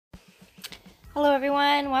Hello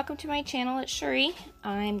everyone, welcome to my channel. It's Shuri.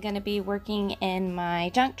 I'm going to be working in my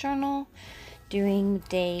junk journal doing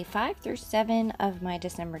day 5 through 7 of my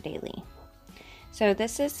December daily. So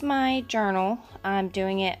this is my journal. I'm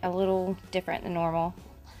doing it a little different than normal.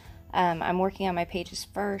 I'm working on my pages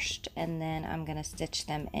first and then I'm going to stitch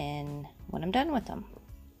them in when I'm done with them.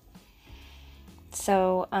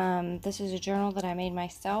 So this is a journal that I made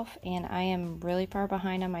myself and I am really far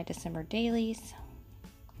behind on my December dailies.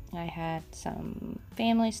 I had some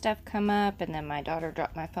family stuff come up and then my daughter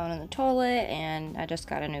dropped my phone in the toilet and I just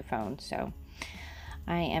got a new phone, so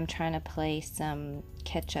I am trying to play some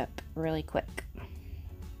catch up really quick,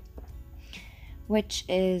 which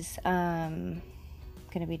is going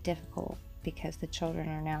to be difficult because the children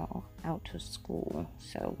are now out to school,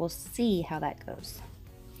 so we'll see how that goes.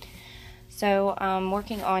 So I'm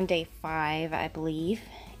working on day 5, I believe,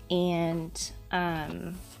 and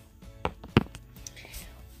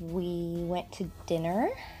we went to dinner.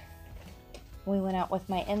 We went out with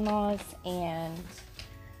my in-laws and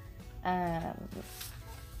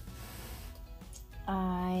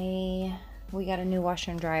we got a new washer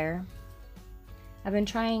and dryer. I've been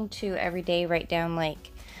trying to every day write down, like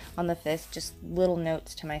on the 5th, just little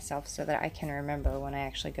notes to myself so that I can remember when I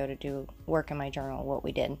actually go to do work in my journal what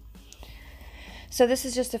we did. So this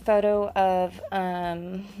is just a photo of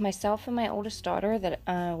myself and my oldest daughter that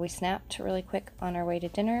we snapped really quick on our way to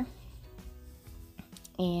dinner.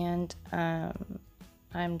 And I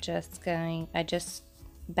just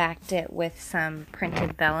backed it with some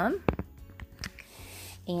printed vellum.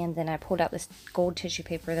 And then I pulled out this gold tissue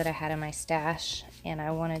paper that I had in my stash, and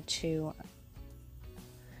I wanted to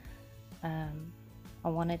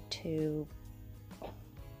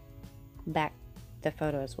back the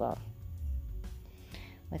photo as well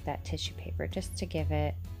with that tissue paper, just to give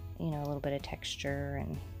it, a little bit of texture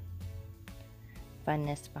and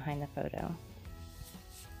funness behind the photo.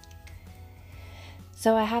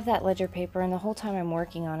 So I have that ledger paper, and the whole time I'm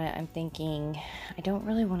working on it, I'm thinking, I don't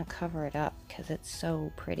really want to cover it up because it's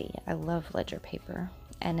so pretty. I love ledger paper,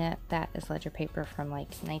 and that is ledger paper from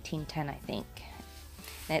like 1910, I think.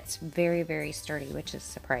 And it's very, very sturdy, which is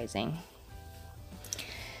surprising.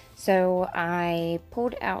 So I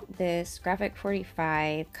pulled out this Graphic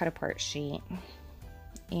 45 cut apart sheet,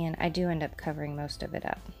 and I do end up covering most of it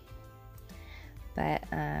up. But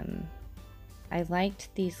I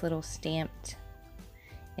liked these little stamped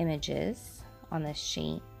images on this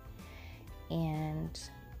sheet, and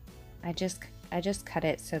I just cut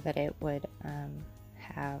it so that it would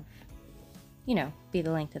have, be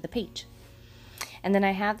the length of the page. And then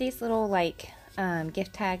I have these little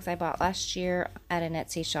gift tags I bought last year at an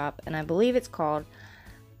Etsy shop, and I believe it's called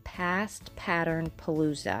Past Pattern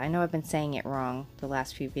Palooza. I know I've been saying it wrong the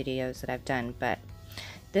last few videos that I've done, but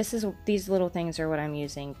these little things are what I'm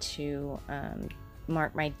using to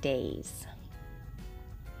mark my days.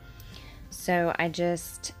 So I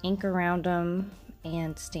just ink around them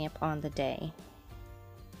and stamp on the day.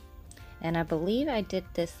 And I believe I did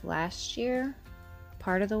this last year,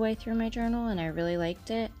 part of the way through my journal, and I really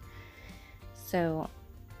liked it. So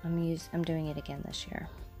I'm doing it again this year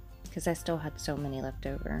because I still had so many left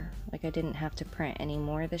over. Like, I didn't have to print any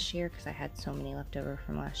more this year because I had so many left over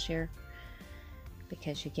from last year,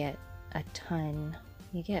 because you get a ton.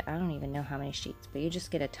 I don't even know how many sheets, but you just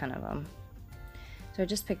get a ton of them. So I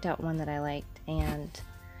just picked out one that I liked, and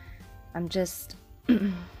I'm just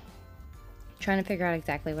trying to figure out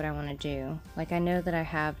exactly what I want to do. Like, I know that I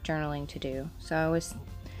have journaling to do, so I was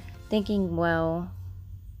thinking, well,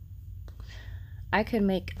 I could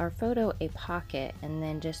make our photo a pocket and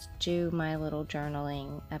then just do my little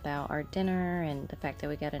journaling about our dinner and the fact that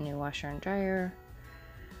we got a new washer and dryer,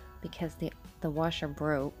 because the washer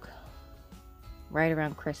broke right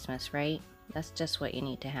around Christmas, right? That's just what you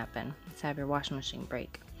need to happen. Let's have your washing machine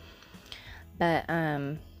break. But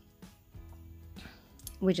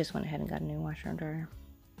we just went ahead and got a new washer and dryer.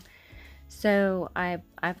 So I've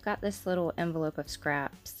got this little envelope of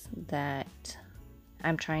scraps that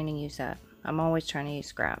I'm trying to use up. I'm always trying to use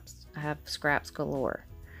scraps. I have scraps galore.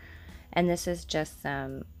 And this is just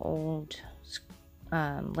some old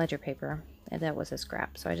ledger paper that was a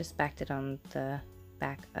scrap. So I just backed it on the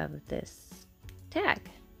back of this tag.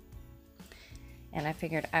 And I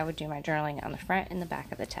figured I would do my journaling on the front and the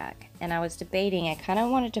back of the tag. And I was debating, I kind of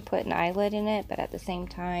wanted to put an eyelet in it, but at the same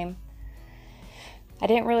time, I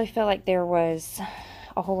didn't really feel like there was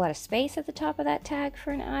a whole lot of space at the top of that tag for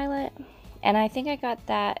an eyelet. And I think I got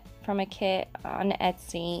that from a kit on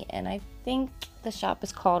Etsy, and I think the shop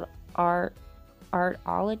is called Artology,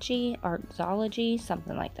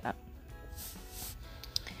 something like that.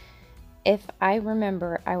 If I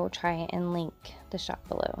remember, I will try and link the shop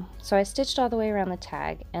below. So I stitched all the way around the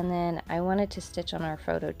tag, and then I wanted to stitch on our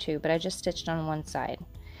photo too, but I just stitched on one side,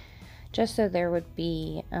 just so there would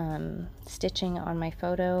be stitching on my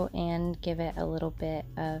photo and give it a little bit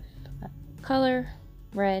of color,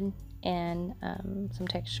 red, and some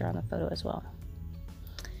texture on the photo as well.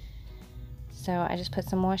 So I just put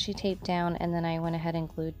some washi tape down, and then I went ahead and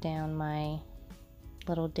glued down my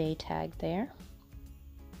little day tag there.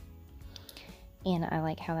 And I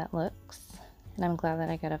like how that looks. And I'm glad that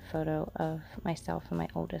I got a photo of myself and my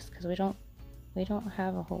oldest, because we don't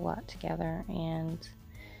have a whole lot together. And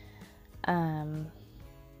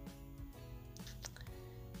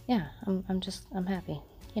yeah, I'm happy.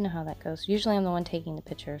 You know how that goes. Usually I'm the one taking the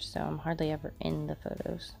pictures, so I'm hardly ever in the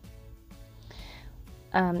photos.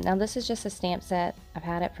 Now this is just a stamp set. I've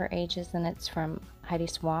had it for ages, and it's from Heidi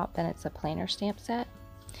Swap, and it's a planner stamp set.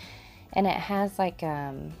 And it has like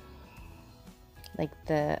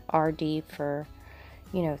the RD for,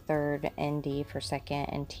 you know, third, ND for second,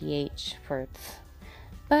 and TH for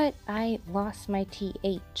but I lost my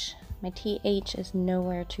TH. My TH is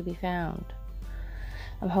nowhere to be found.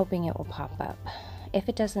 I'm hoping it will pop up. If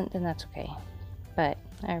it doesn't, then that's okay. But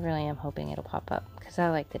I really am hoping it'll pop up, because I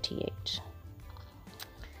like the TH.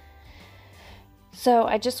 So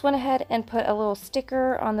I just went ahead and put a little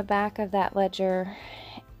sticker on the back of that ledger,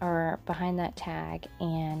 or behind that tag,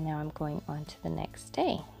 and now I'm going on to the next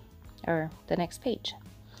day, or the next page.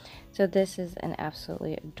 So this is an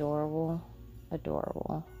absolutely adorable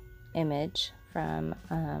image from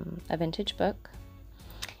a vintage book.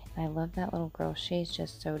 I love that little girl. She's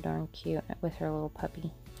just so darn cute with her little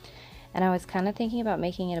puppy. And I was kind of thinking about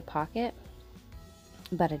making it a pocket,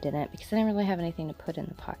 but I didn't, because I didn't really have anything to put in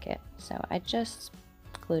the pocket. So I just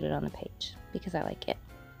glued it on the page because I like it.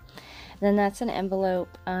 Then that's an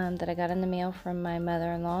envelope that I got in the mail from my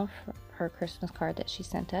mother-in-law for her Christmas card that she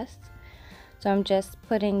sent us. So I'm just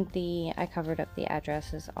putting I covered up the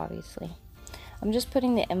addresses, obviously. I'm just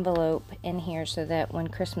putting the envelope in here so that when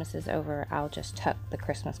Christmas is over, I'll just tuck the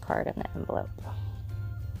Christmas card in the envelope.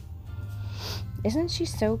 Isn't she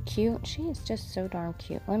so cute? She is just so darn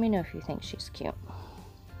cute. Let me know if you think she's cute.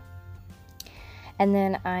 And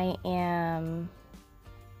then I am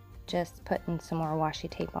just putting some more washi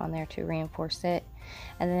tape on there to reinforce it.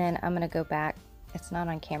 And then I'm going to go back. It's not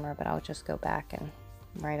on camera, but I'll just go back and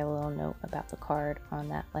write a little note about the card on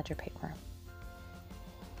that ledger paper.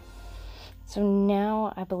 So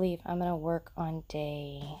now I believe I'm going to work on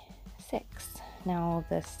day 6. Now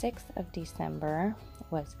the 6th of December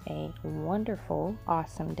was a wonderful,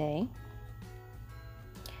 awesome day,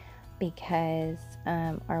 because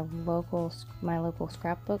my local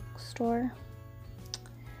scrapbook store,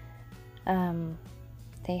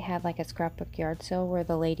 they had like a scrapbook yard sale where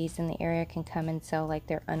the ladies in the area can come and sell like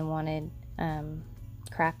their unwanted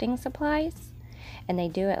crafting supplies, and they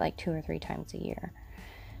do it like 2 or 3 times a year.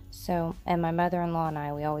 So, and my mother-in-law and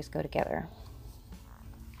I, we always go together.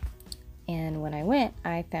 And when I went,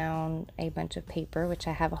 I found a bunch of paper, which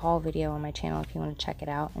I have a haul video on my channel if you want to check it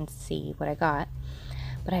out and see what I got.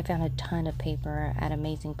 But I found a ton of paper at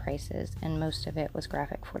amazing prices, and most of it was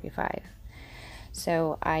graphic 45.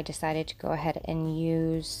 So I decided to go ahead and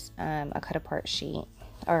use a cut-apart sheet,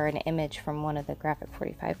 or an image from one of the graphic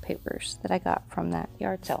 45 papers that I got from that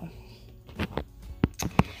yard sale.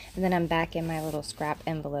 And then I'm back in my little scrap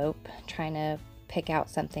envelope, trying to pick out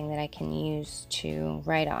something that I can use to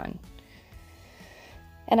write on.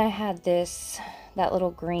 And I had that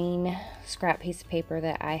little green scrap piece of paper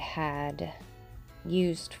that I had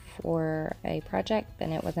used for a project,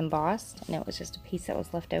 and it was embossed, and it was just a piece that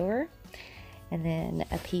was left over. And then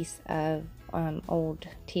a piece of old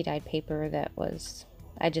tea-dyed paper that was,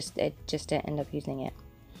 it just didn't end up using it.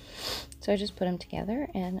 So I just put them together,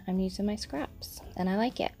 and I'm using my scraps, and I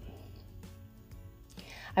like it.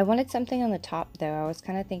 I wanted something on the top though. I was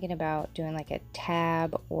kind of thinking about doing like a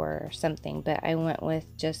tab or something, but I went with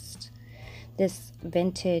just this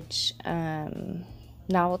vintage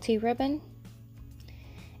novelty ribbon,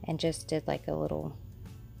 and just did like a little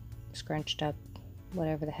scrunched up,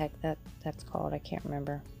 whatever the heck that's called, I can't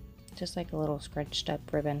remember. Just like a little scrunched up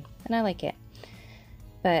ribbon, and I like it.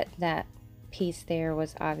 But that piece there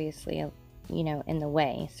was obviously, you know, in the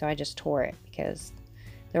way, so I just tore it because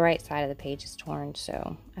the right side of the page is torn,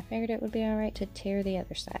 so I figured it would be alright to tear the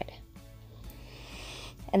other side.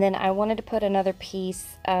 And then I wanted to put another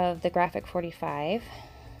piece of the graphic 45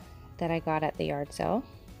 that I got at the yard sale,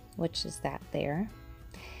 which is that there.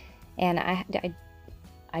 And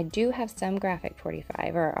I do have some graphic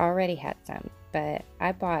 45, or already had some, but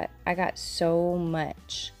I got so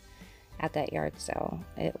much at that yard sale.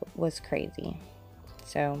 It was crazy.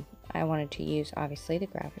 So I wanted to use obviously the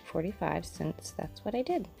graphic 45 since that's what I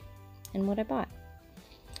did and what I bought.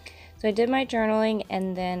 So I did my journaling,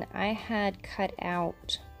 and then I had cut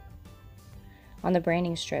out on the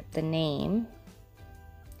branding strip the name,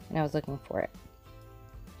 and I was looking for it.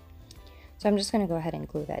 So I'm just going to go ahead and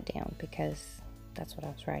glue that down because that's what I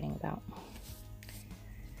was writing about.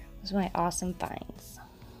 Those are my awesome finds.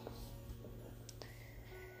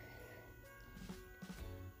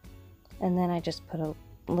 And then I just put a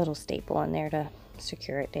little staple in there to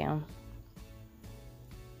secure it down.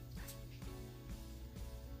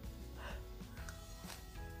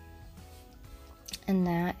 And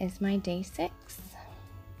that is my day 6.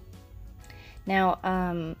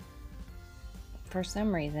 Now, for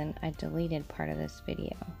some reason, I deleted part of this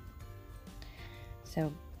video.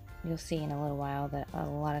 So you'll see in a little while that a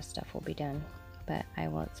lot of stuff will be done, but I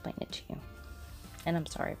will explain it to you. And I'm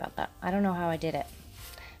sorry about that. I don't know how I did it,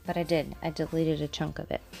 but I did. I deleted a chunk of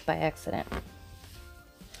it by accident.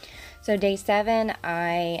 So day 7,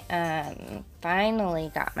 I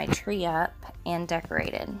finally got my tree up and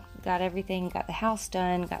decorated. Got everything, got the house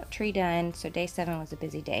done, got the tree done. So day 7 was a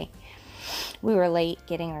busy day. We were late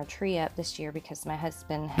getting our tree up this year because my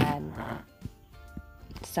husband had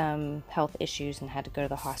some health issues and had to go to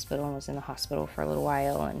the hospital and was in the hospital for a little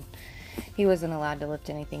while, and he wasn't allowed to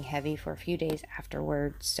lift anything heavy for a few days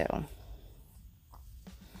afterwards, so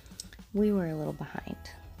we were a little behind,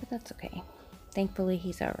 but that's okay. Thankfully,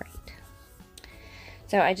 he's all right.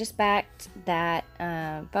 So I just backed that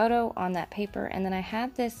photo on that paper, and then I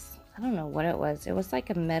had this, I don't know what it was. It was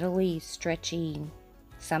like a metally, stretchy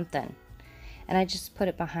something. And I just put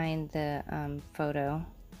it behind the photo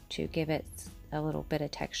to give it a little bit of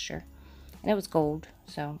texture. And it was gold,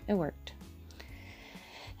 so it worked.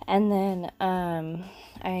 And then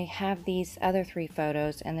I have these other 3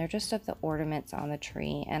 photos, and they're just of the ornaments on the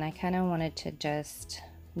tree. And I kind of wanted to just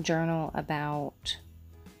journal about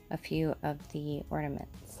a few of the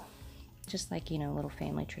ornaments, just like, you know, little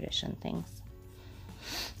family tradition things.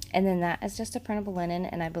 And then that is just a printable linen,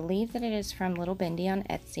 and I believe that it is from Little Bindy on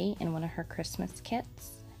Etsy in one of her Christmas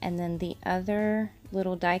kits. And then the other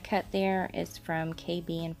little die cut there is from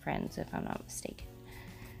KB and Friends, if I'm not mistaken.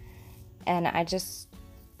 And I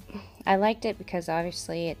liked it because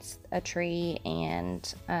obviously it's a tree,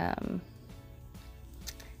 and I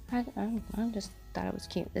just thought it was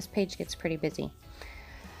cute. This page gets pretty busy.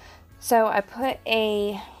 So I put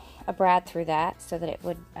a brad through that so that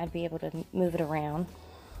I'd be able to move it around,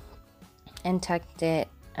 and tucked it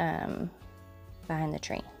behind the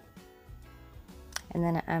tree. And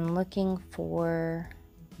then I'm looking for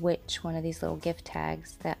which one of these little gift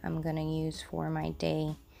tags that I'm going to use for my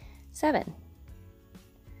day 7.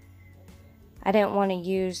 I didn't want to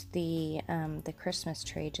use the Christmas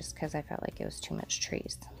tree just because I felt like it was too much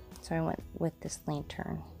trees. So I went with this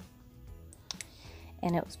lantern.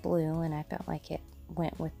 And it was blue, and I felt like it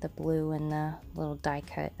went with the blue and the little die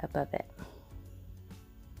cut above it.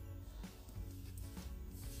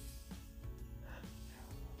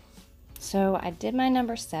 So I did my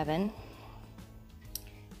number 7.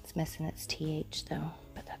 It's missing its TH though,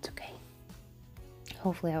 but that's okay.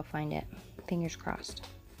 Hopefully I'll find it. Fingers crossed.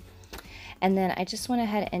 And then I just went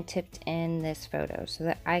ahead and tipped in this photo so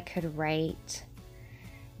that I could write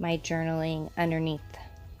my journaling underneath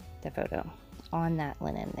the photo on that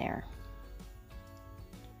linen there.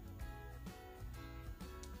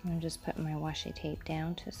 I'm just putting my washi tape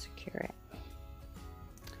down to secure it.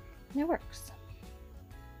 And it works.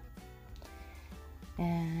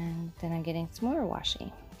 And then I'm getting some more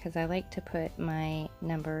washi because I like to put my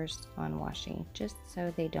numbers on washi just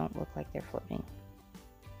so they don't look like they're floating.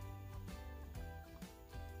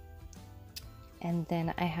 And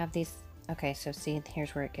then I have these. Okay, so see,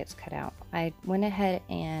 here's where it gets cut out. I went ahead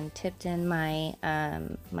and tipped in my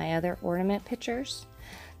my other ornament pictures.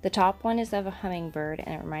 The top one is of a hummingbird,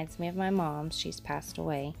 and it reminds me of my mom. She's passed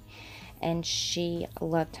away, and she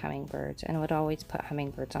loved hummingbirds and would always put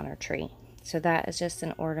hummingbirds on her tree. So that is just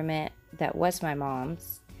an ornament that was my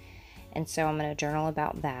mom's, and so I'm going to journal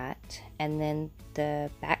about that. And then the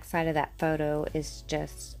back side of that photo is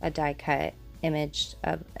just a die cut image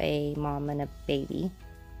of a mom and a baby.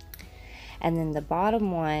 And then the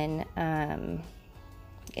bottom one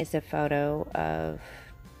is a photo of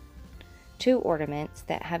 2 ornaments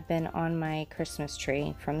that have been on my Christmas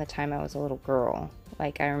tree from the time I was a little girl.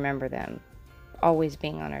 Like, I remember them always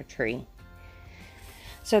being on our tree.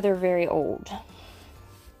 So they're very old.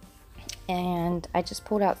 And I just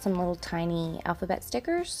pulled out some little tiny alphabet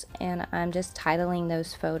stickers, and I'm just titling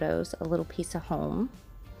those photos A Little Piece of Home,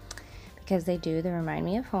 because they remind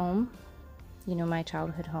me of home, you know, my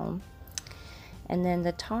childhood home. And then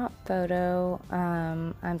the top photo,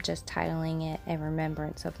 I'm just titling it A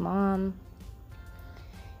Remembrance of Mom.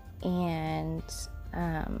 And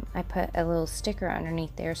I put a little sticker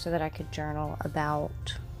underneath there so that I could journal about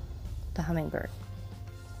the hummingbird.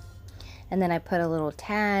 And then I put a little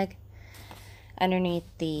tag underneath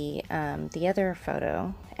the other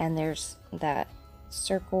photo, and there's that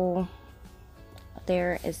circle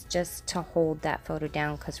there is just to hold that photo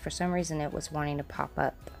down, because for some reason it was wanting to pop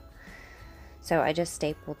up. So I just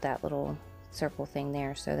stapled that little circle thing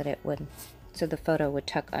there so that the photo would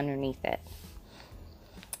tuck underneath it.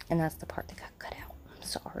 And that's the part that got cut out.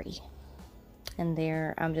 Sorry. And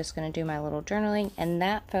there, I'm just going to do my little journaling. And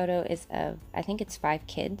that photo is of, I think it's 5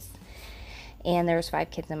 kids. And there's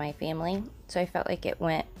 5 kids in my family. So I felt like it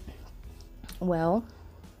went well,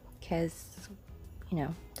 because, you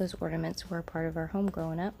know, those ornaments were a part of our home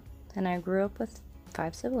growing up. And I grew up with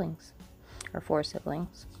 5 siblings, or 4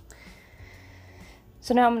 siblings.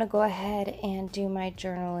 So now I'm going to go ahead and do my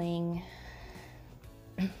journaling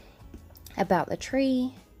about the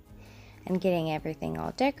tree and getting everything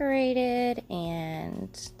all decorated,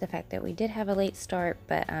 and the fact that we did have a late start,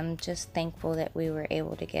 but I'm just thankful that we were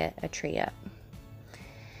able to get a tree up.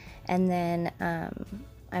 And then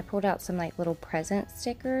I pulled out some like little present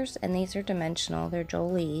stickers, and these are dimensional. They're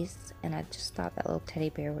Jolie's, and I just thought that little teddy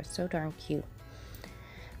bear was so darn cute.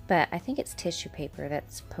 But I think it's tissue paper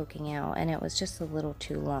that's poking out, and it was just a little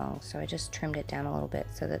too long, so I just trimmed it down a little bit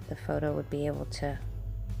so that the photo would be able to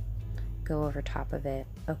go over top of it.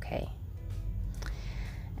 Okay.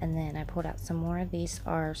 And then I pulled out some more. These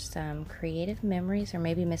are some Creative Memories, or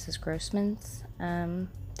maybe Mrs. Grossman's.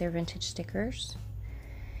 They're vintage stickers,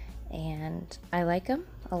 and I like them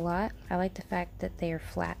a lot. I like the fact that they are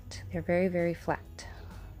flat. They're very, very flat.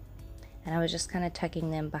 And I was just kind of tucking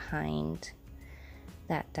them behind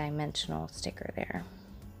that dimensional sticker there,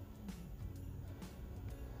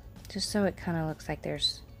 just so it kind of looks like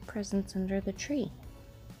there's presents under the tree,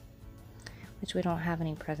 which we don't have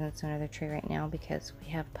any presents under the tree right now because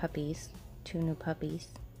we have puppies, 2 new puppies,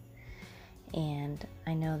 and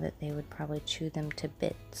I know that they would probably chew them to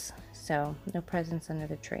bits, so no presents under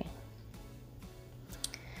the tree.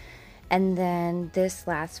 And then this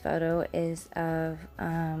last photo is of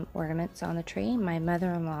ornaments on the tree. My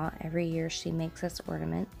mother-in-law, every year she makes us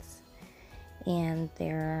ornaments, and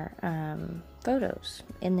there are photos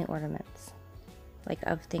in the ornaments, like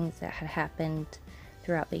of things that had happened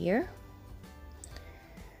throughout the year.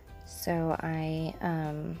 So I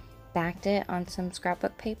backed it on some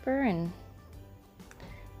scrapbook paper and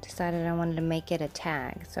decided I wanted to make it a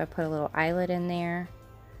tag. So I put a little eyelet in there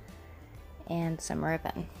and some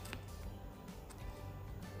ribbon.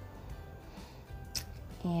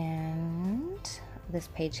 And this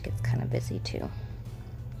page gets kind of busy too.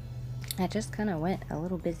 I just kind of went a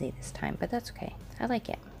little busy this time, but that's okay. I like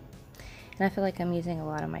it. And I feel like I'm using a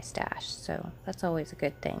lot of my stash, so that's always a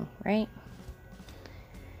good thing, right?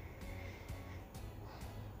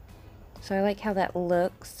 So I like how that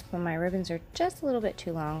looks, but my ribbons are just a little bit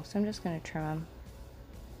too long, so I'm just going to trim them.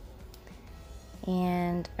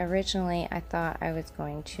 And originally I thought I was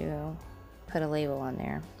going to put a label on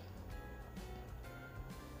there,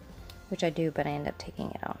 which I do, but I end up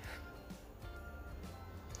taking it off.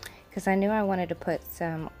 Because I knew I wanted to put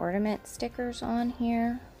some ornament stickers on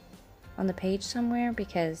here, on the page somewhere,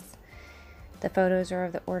 because the photos are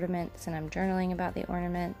of the ornaments and I'm journaling about the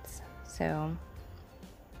ornaments. So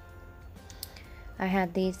I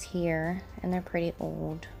had these here, and they're pretty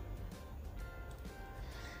old.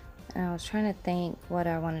 And I was trying to think what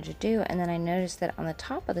I wanted to do, and then I noticed that on the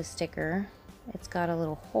top of the sticker, it's got a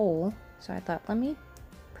little hole. So I thought, let me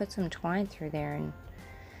put some twine through there and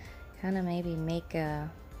kind of maybe make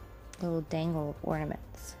a little dangle of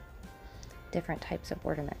ornaments, different types of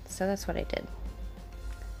ornaments. So that's what I did.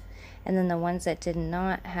 And then the ones that did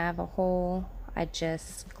not have a hole, I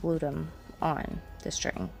just glued them on the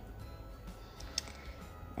string.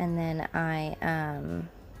 And then I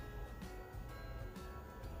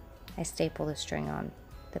staple the string on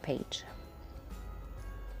the page.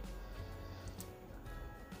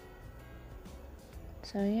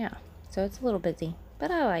 So yeah, so it's a little busy, but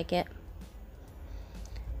I like it.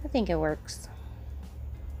 I think it works.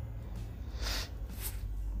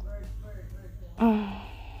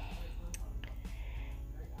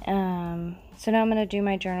 So now I'm going to do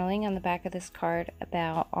my journaling on the back of this card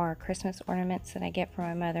about our Christmas ornaments that I get from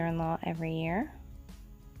my mother-in-law every year.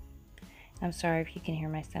 I'm sorry if you can hear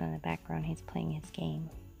my son in the background. He's playing his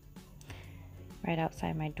game right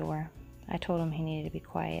outside my door. I told him he needed to be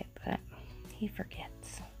quiet, but he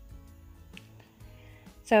forgets.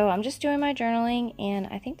 So I'm just doing my journaling, and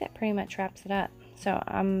I think that pretty much wraps it up. So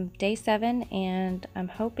I'm day 7 and I'm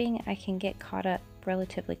hoping I can get caught up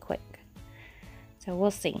relatively quick. So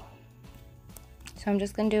we'll see. So I'm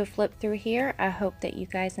just going to do a flip through here. I hope that you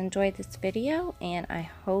guys enjoyed this video, and I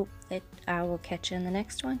hope that I will catch you in the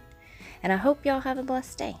next one. And I hope y'all have a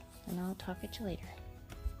blessed day, and I'll talk at you later.